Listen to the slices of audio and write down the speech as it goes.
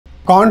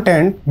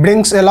Content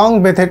brings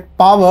along with it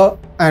power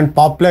and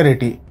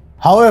popularity.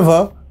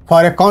 However,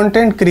 for a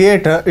content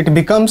creator, it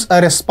becomes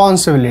a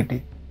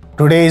responsibility.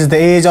 Today is the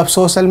age of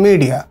social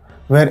media,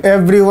 where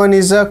everyone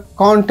is a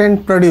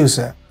content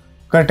producer,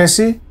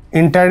 courtesy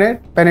internet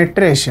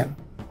penetration.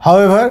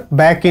 However,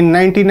 back in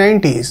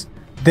 1990s,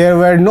 there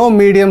were no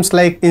mediums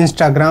like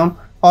Instagram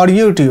or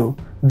YouTube.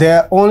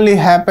 There only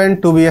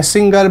happened to be a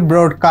single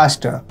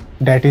broadcaster,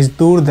 that is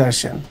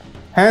Doordarshan.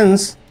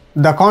 Hence,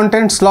 the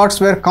content slots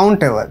were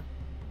countable,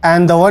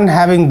 and the one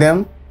having them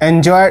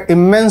enjoyed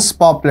immense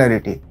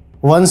popularity.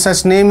 One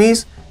such name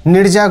is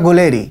Neerja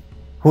Guleri,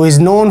 who is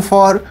known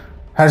for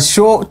her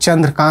show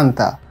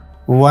Chandrakanta,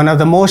 one of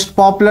the most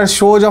popular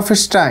shows of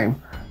its time,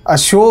 a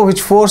show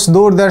which forced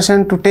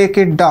Doordarshan to take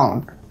it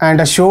down, and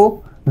a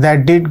show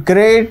that did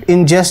great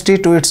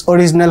injustice to its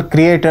original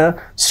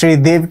creator, Sri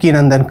Devki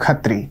Nandan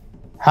Khatri.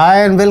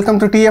 Hi and welcome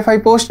to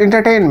TFIPost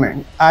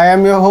Entertainment. I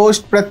am your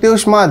host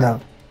Pratyush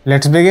Madhav.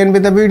 Let's begin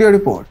with the video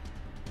report.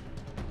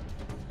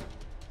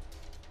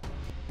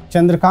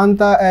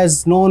 Chandrakanta,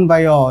 as known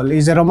by all,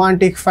 is a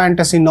romantic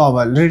fantasy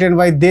novel written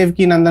by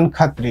Devki Nandan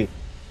Khatri.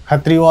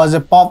 Khatri was a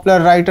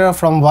popular writer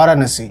from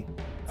Varanasi,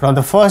 from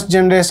the first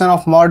generation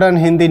of modern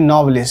Hindi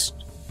novelists.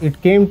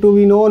 It came to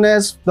be known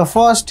as the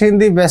first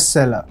Hindi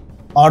bestseller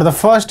or the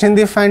first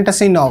Hindi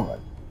fantasy novel.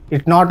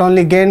 It not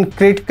only gained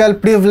critical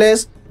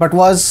privilege but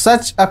was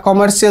such a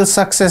commercial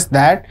success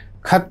that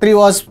Khatri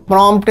was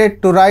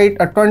prompted to write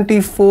a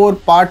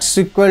 24-part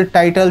sequel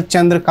titled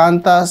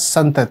Chandrakanta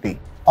Santati.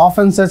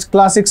 Often such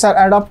classics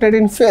are adapted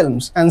in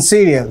films and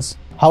serials.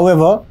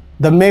 However,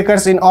 the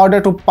makers, in order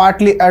to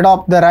partly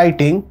adopt the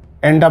writing,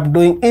 end up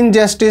doing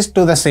injustice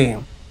to the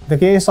same. The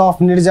case of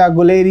Neerja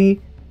Guleri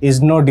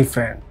is no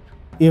different.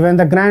 Even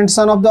the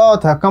grandson of the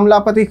author,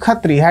 Kamalapati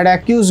Khatri, had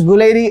accused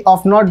Guleri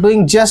of not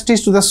doing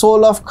justice to the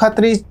soul of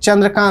Khatri's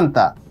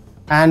Chandrakanta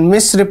and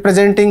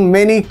misrepresenting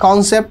many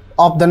concepts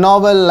of the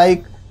novel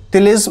like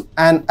tilism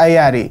and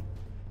aiyyar.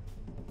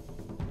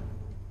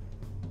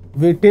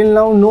 We till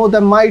now know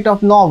the might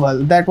of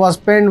novel that was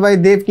penned by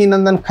Devki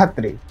Nandan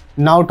Khatri.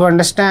 Now, to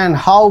understand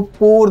how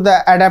poor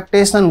the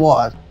adaptation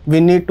was, we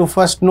need to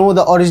first know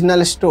the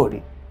original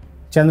story.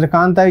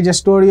 Chandrakanta is a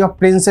story of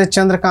Princess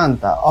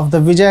Chandrakanta of the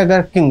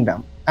Vijayagarh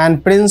kingdom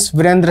and Prince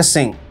Virendra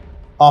Singh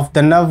of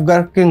the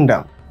Navgarh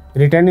kingdom.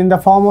 Written in the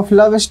form of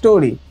love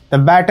story, the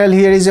battle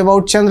here is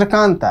about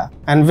Chandrakanta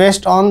and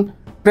based on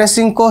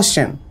pressing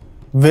question: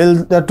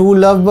 will the two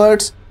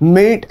lovebirds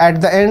meet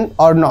at the end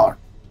or not?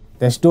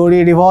 The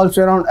story revolves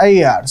around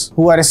aiyyars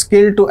who are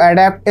skilled to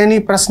adapt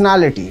any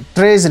personality,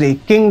 treasury,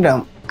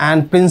 kingdom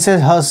and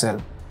princess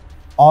herself.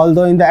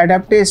 Although in the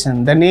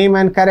adaptation, the name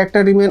and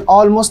character remain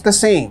almost the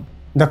same,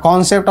 the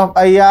concept of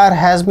aiyyar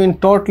has been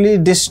totally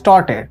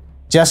distorted,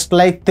 just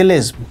like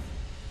tilism.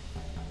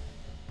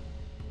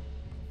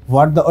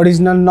 What the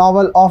original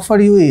novel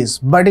offers you is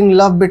budding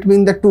love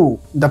between the two,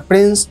 the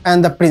prince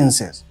and the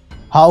princess.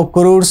 How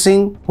Ramadhir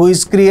Singh, who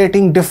is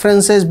creating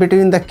differences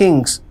between the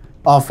kings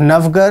of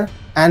Navgarh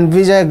and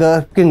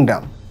Vijayagarh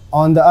kingdom.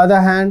 On the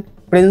other hand,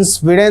 Prince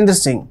Virendra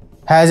Singh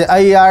has an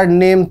aiyyar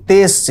named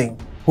Tej Singh,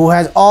 who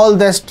has all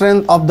the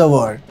strength of the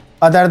world.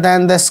 Other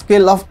than the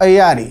skill of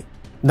aiyyari,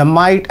 the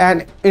might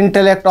and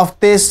intellect of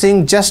Tej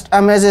Singh just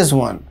amazes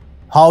one.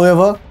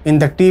 However, in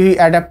the TV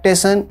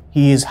adaptation,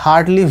 he is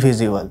hardly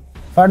visible.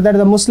 Further,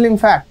 the Muslim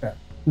factor.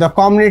 The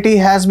community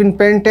has been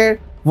painted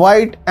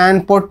white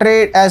and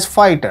portrayed as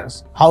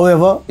fighters.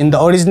 However, in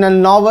the original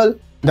novel,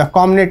 the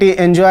community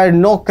enjoyed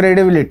no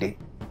credibility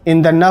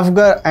in the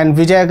Navgarh and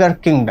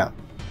Vijayagarh kingdom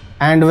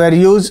and were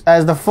used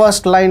as the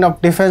first line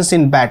of defense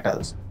in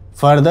battles.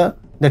 Further,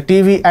 the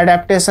TV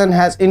adaptation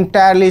has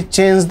entirely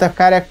changed the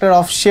character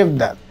of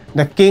Shivdak,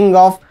 the king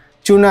of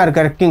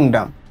Chunargarh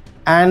kingdom,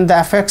 and the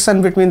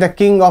affection between the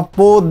king of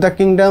both the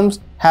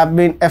kingdoms have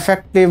been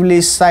effectively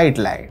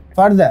sidelined.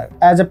 Further,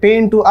 as a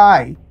pain to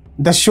eye,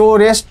 the show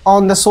rests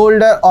on the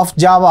shoulder of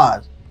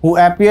Jawaz, who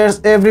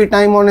appears every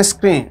time on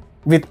screen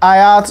with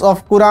ayats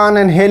of Quran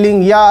and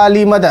hailing Ya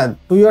Ali Madad.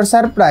 To your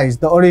surprise,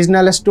 the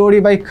original story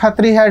by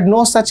Khatri had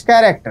no such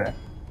character.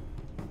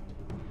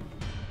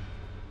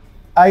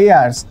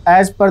 Aiyyars,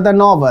 as per the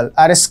novel,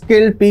 are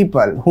skilled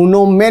people who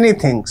know many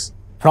things,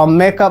 from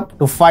makeup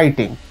to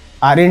fighting,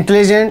 are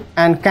intelligent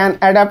and can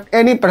adapt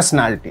any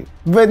personality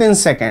within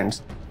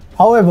seconds.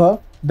 However,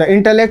 the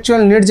intellectual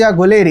Neerja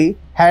Guleri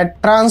had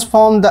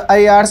transformed the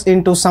aiyyars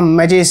into some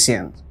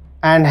magicians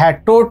and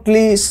had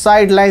totally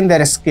sidelined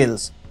their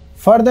skills.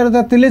 Further,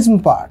 the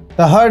tilism part,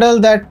 the hurdle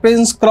that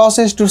prince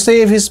crosses to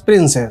save his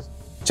princess.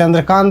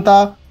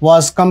 Chandrakanta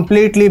was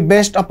completely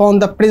based upon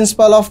the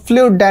principle of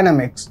fluid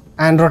dynamics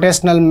and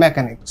rotational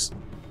mechanics.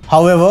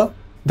 However,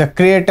 the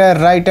creator,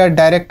 writer,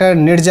 director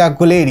Neerja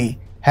Guleri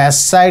has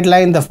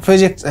sidelined the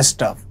physics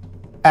stuff,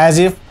 as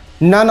if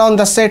none on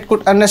the set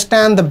could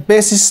understand the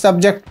basic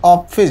subject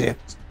of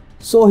physics.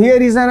 So here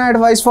is an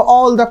advice for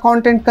all the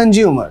content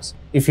consumers.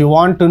 If you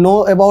want to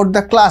know about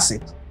the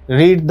classics,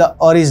 read the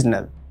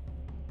original.